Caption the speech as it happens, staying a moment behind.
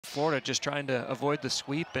Florida just trying to avoid the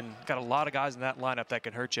sweep, and got a lot of guys in that lineup that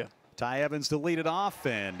can hurt you. Ty Evans to lead it off,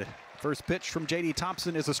 and first pitch from J.D.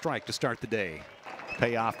 Thompson is a strike to start the day.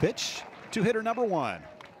 Payoff pitch to hitter number 1.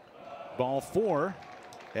 Ball 4.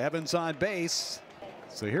 Evans on base.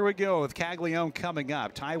 So here we go with Caglione coming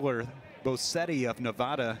up. Tyler Bossetti of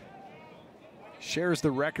Nevada shares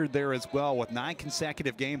the record there as well with 9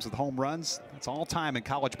 consecutive games with home runs. That's all time in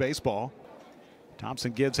college baseball.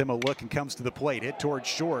 Thompson gives him a look and comes to the plate. Hit towards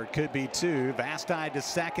short, could be 2. Vastine to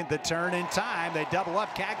second, the turn in time. They double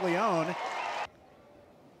up Caglione.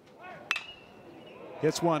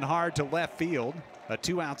 Hits one hard to left field. A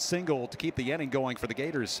 2-out single to keep the inning going for the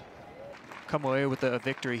Gators. Come away with a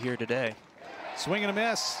victory here today. Swing and a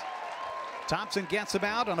miss. Thompson gets him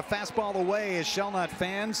out on a fastball away as Shellnut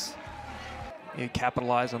fans. You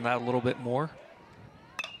capitalize on that a little bit more.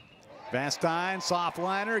 Vastine, soft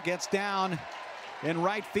liner, gets down in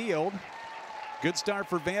right field. Good start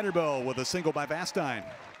for Vanderbilt with a single by Vastine.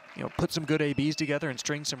 You know, put some good ABs together and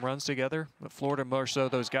string some runs together. But Florida more so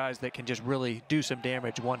those guys that can just really do some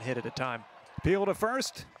damage one hit at a time. Peel to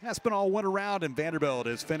first. Espinal went around and Vanderbilt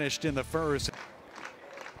is finished in the first.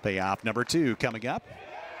 Payoff number 2 coming up.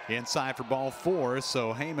 Inside for ball 4,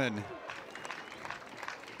 so Heyman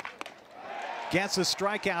gets a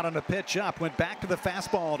strikeout on a pitch up. Went back to the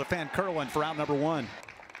fastball to Van Curlin for out number 1.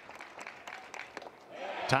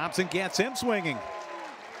 Thompson gets him swinging.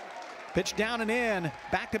 Pitch down and in.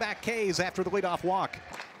 Back-to-back Ks after the leadoff walk.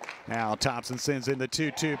 Now Thompson sends in the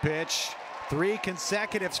 2-2 pitch. 3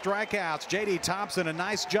 consecutive strikeouts. J.D. Thompson, a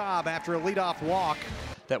nice job after a leadoff walk.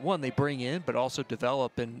 That one they bring in, but also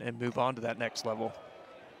develop and move on to that next level.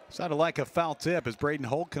 Sounded like a foul tip as Braden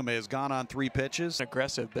Holcomb has gone on 3 pitches.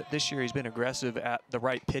 Aggressive, but this year he's been aggressive at the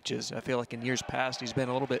right pitches. I feel like in years past he's been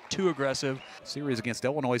a little bit too aggressive. Series against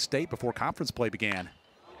Illinois State before conference play began.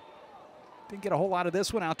 Didn't get a whole lot of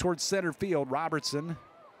this one out towards center field. Robertson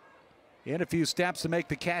in a few steps to make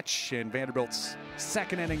the catch, and Vanderbilt's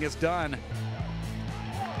second inning is done.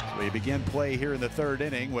 So we begin play here in the 3rd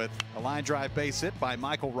inning with a line drive base hit by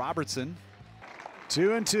Michael Robertson.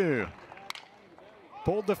 2-2.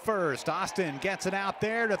 Pulled to first. Austin gets it out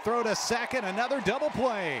there to throw to second. Another double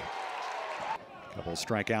play. Couple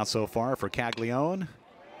strikeouts so far for Caglione.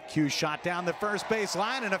 Q shot down the first base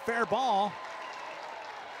line and a fair ball.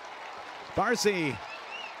 Barcy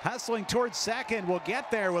hustling towards second, will get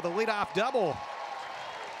there with a leadoff double.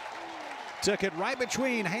 Took it right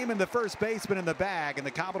between Heyman, the first baseman, in the bag, and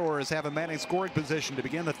the Commodores have a man in scoring position to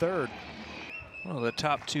begin the 3rd. One of the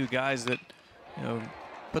top 2 guys that, you know,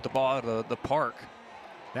 put the ball out of the park.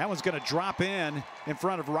 That one's going to drop in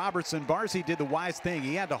front of Robertson. Barcy did the wise thing.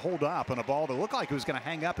 He had to hold up on a ball that looked like it was going to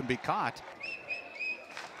hang up and be caught.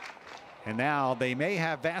 And now they may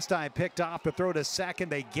have Vastine picked off to throw to second.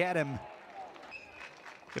 They get him.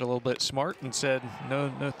 Get a little bit smart and said, no,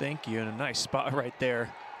 thank you. And a nice spot right there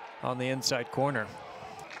on the inside corner.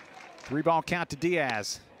 3-ball count to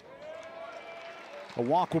Diaz. A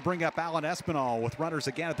walk will bring up Alan Espinal with runners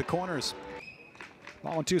again at the corners.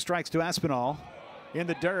 Ball and 2 strikes to Espinal. In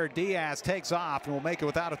the dirt, Diaz takes off and will make it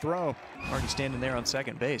without a throw. Already standing there on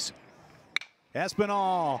second base.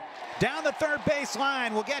 Espinal down the third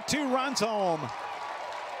baseline will get 2 runs home.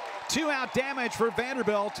 2-out damage for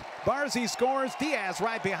Vanderbilt. Barcy scores, Diaz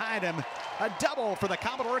right behind him. A double for the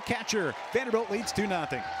Commodore catcher. Vanderbilt leads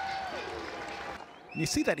 2-0. You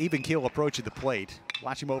see that even keel approach at the plate.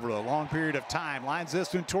 Watch him over a long period of time. Lines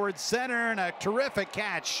this one towards center, and a terrific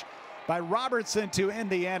catch by Robertson to end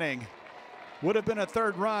the inning. Would have been a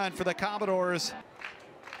 3rd run for the Commodores.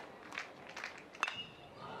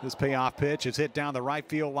 This payoff pitch is hit down the right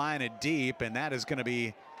field line and deep, and that is going to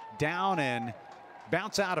be down and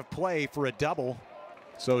bounce out of play for a double.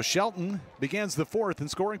 So Shelton begins the 4th in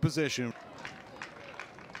scoring position.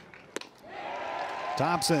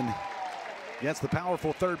 Thompson gets the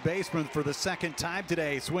powerful 3rd baseman for the 2nd time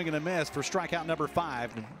today. Swing and a miss for strikeout number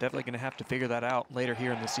 5. Definitely going to have to figure that out later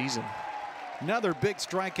here in the season. Another big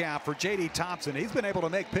strikeout for J.D. Thompson. He's been able to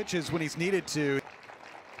make pitches when he's needed to.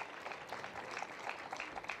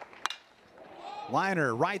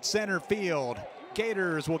 Liner, right center field.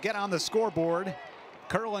 Gators will get on the scoreboard.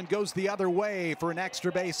 Curlin goes the other way for an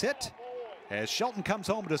extra base hit as Shelton comes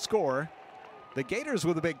home to score. The Gators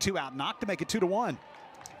with a big 2-out knock to make it 2-1.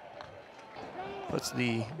 Puts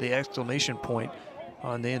the exclamation point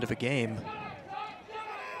on the end of a game.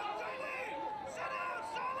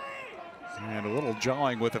 And a little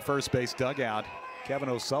jawing with the first base dugout. Kevin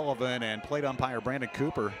O'Sullivan and plate umpire Brandon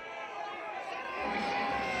Cooper.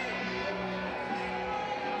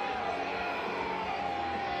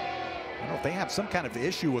 I don't know if they have some kind of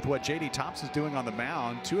issue with what J.D. Thompson's doing on the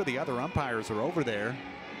mound. 2 of the other umpires are over there.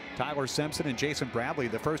 Tyler Simpson and Jason Bradley,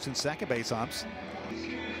 the first and second base umps.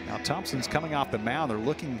 Now Thompson's coming off the mound. They're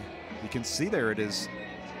looking, you can see there it is,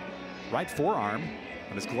 right forearm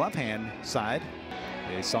on his glove hand side.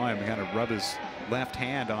 They saw him kind of rub his left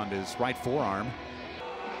hand on his right forearm.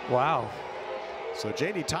 Wow. So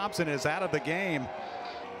J.D. Thompson is out of the game.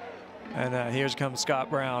 And here comes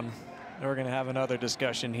Scott Brown. We're going to have another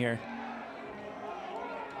discussion here.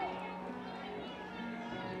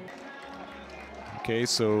 Okay,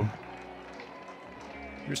 so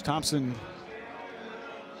here's Thompson.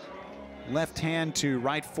 Left hand to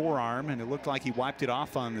right forearm, and it looked like he wiped it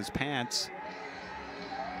off on his pants.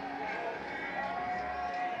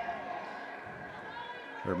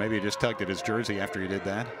 Or maybe he just tugged at his jersey after he did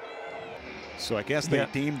that. So I guess they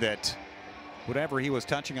deemed that whatever he was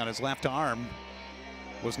touching on his left arm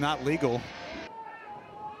was not legal.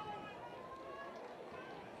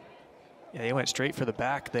 Yeah, he went straight for the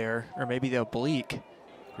back there, or maybe the oblique.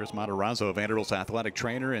 Chris Matarazzo, Vanderbilt's athletic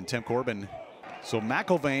trainer, and Tim Corbin. So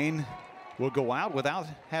McIlvain will go out without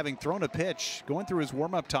having thrown a pitch, going through his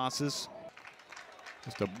warm-up tosses.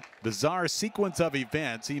 Just a bizarre sequence of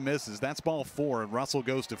events. He misses. That's ball 4, and Russell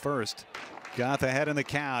goes to first. Got the head in the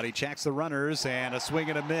count. He checks the runners, and a swing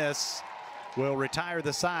and a miss will retire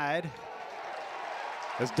the side.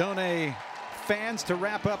 As Donay fans to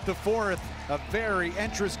wrap up the 4th. A very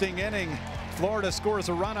interesting inning. Florida scores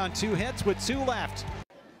a run on 2 hits with 2 left.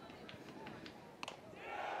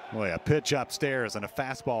 Boy, a pitch upstairs and a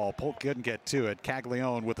fastball. Polk couldn't get to it.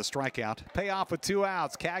 Caglione with a strikeout. Payoff with 2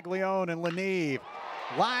 outs. Caglione and Leneve.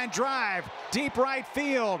 Line drive, deep right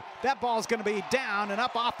field. That ball's going to be down and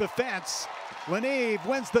up off the fence. Leneve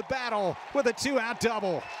wins the battle with a 2-out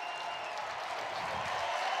double.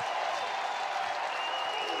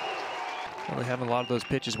 Well, they're having a lot of those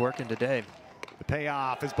pitches working today. The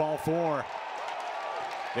payoff is ball 4.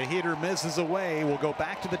 The hitter misses away. We'll go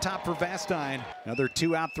back to the top for Vastine. Another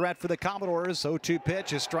 2-out threat for the Commodores. 0-2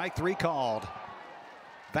 pitch is strike 3 called.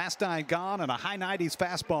 Vastine gone on a high 90s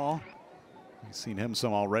fastball. We've seen him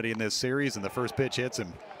some already in this series, and the first pitch hits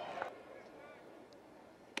him.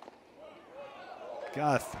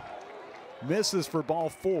 Guth misses for ball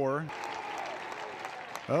 4.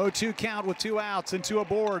 0-2 count with 2 outs and 2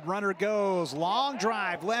 aboard. Runner goes. Long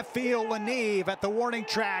drive, left field. Leneve at the warning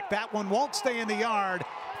track. That one won't stay in the yard.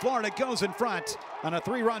 Florida goes in front on a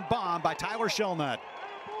 3-run bomb by Tyler Shellnut.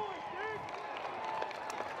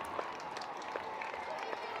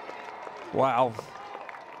 Wow.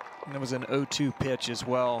 And that was an 0-2 pitch as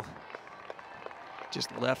well.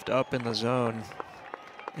 Just left up in the zone.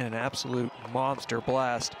 And an absolute monster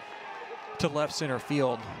blast to left center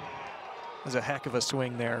field. There's a heck of a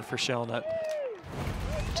swing there for Shellnut.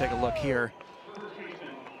 Take a look here.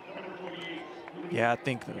 Yeah, I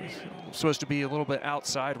think supposed to be a little bit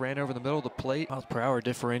outside, ran over the middle of the plate. Miles per hour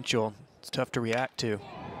differential. It's tough to react to.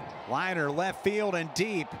 Liner left field and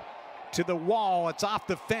deep to the wall. It's off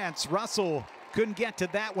the fence. Russell couldn't get to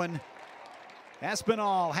that one.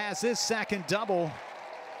 Espinal has his second double.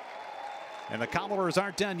 And the Commodores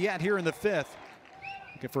aren't done yet here in the 5th.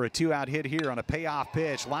 Looking for a 2-out hit here on a payoff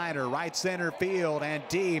pitch. Liner right center field and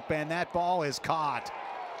deep, and that ball is caught.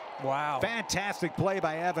 Wow. Fantastic play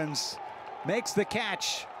by Evans. Makes the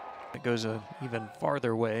catch. It goes even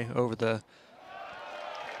farther way over the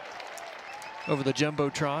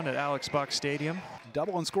Jumbotron at Alex Box Stadium.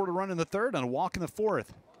 Double and scored a run in the 3rd on a walk in the 4th.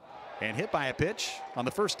 And hit by a pitch on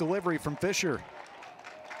the first delivery from Fisher.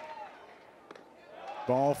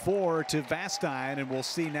 Ball 4 to Vastine, and we'll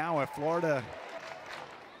see now if Florida.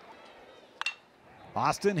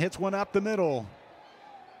 Austin hits one up the middle.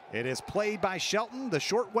 It is played by Shelton, the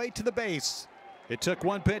short way to the base. It took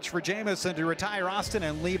 1 pitch for Jamison to retire Austin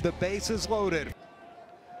and leave the bases loaded.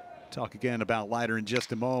 Talk again about Leiter in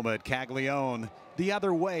just a moment. Caglione the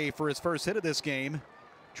other way for his first hit of this game.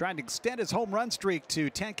 Trying to extend his home run streak to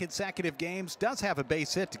 10 consecutive games. Does have a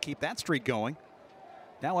base hit to keep that streak going.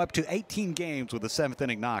 Now up to 18 games with a 7th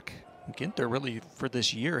inning knock. Ginter really for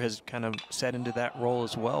this year has kind of set into that role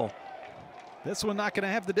as well. This one not going to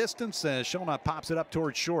have the distance as Shellnut pops it up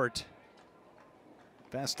towards short.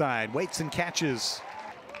 Vastine waits and catches.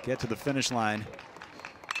 Get to the finish line.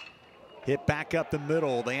 Hit back up the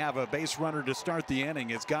middle. They have a base runner to start the inning.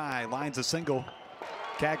 His guy lines a single.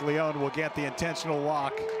 Caglione will get the intentional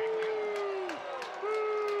walk.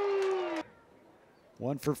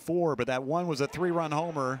 1 for 4, but that one was a 3-run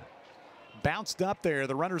homer. Bounced up there.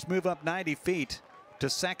 The runners move up 90 feet to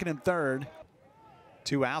 2nd and 3rd.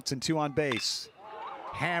 2 outs and 2 on base.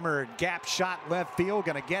 Hammered, gap shot left field.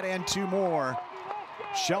 Going to get in 2 more.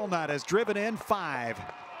 Shellnut has driven in 5.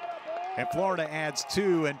 And Florida adds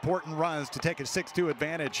 2 important runs to take a 6-2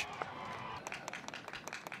 advantage.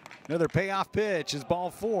 Another payoff pitch is ball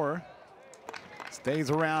 4. Stays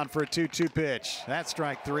around for a 2-2 pitch. That's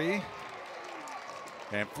strike 3.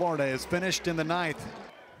 And Florida is finished in the 9th.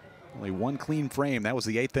 Only one clean frame. That was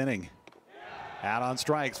the 8th inning. Out on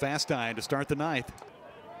strikes. Fastine to start the 9th.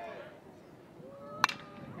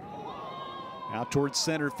 Out towards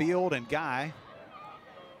center field, and Guy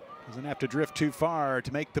doesn't have to drift too far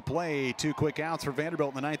to make the play. 2 quick outs for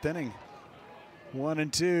Vanderbilt in the 9th inning.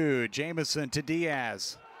 1-2. Jamison to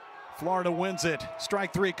Diaz. Florida wins it.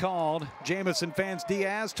 Strike 3 called. Jamison fans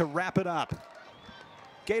Diaz to wrap it up.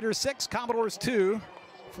 Gators 6, Commodores 2.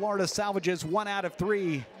 Florida salvages 1 out of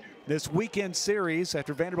 3 this weekend series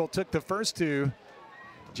after Vanderbilt took the first 2.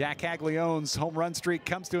 Jack Haglione's home run streak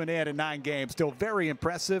comes to an end in 9 games. Still very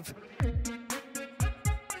impressive.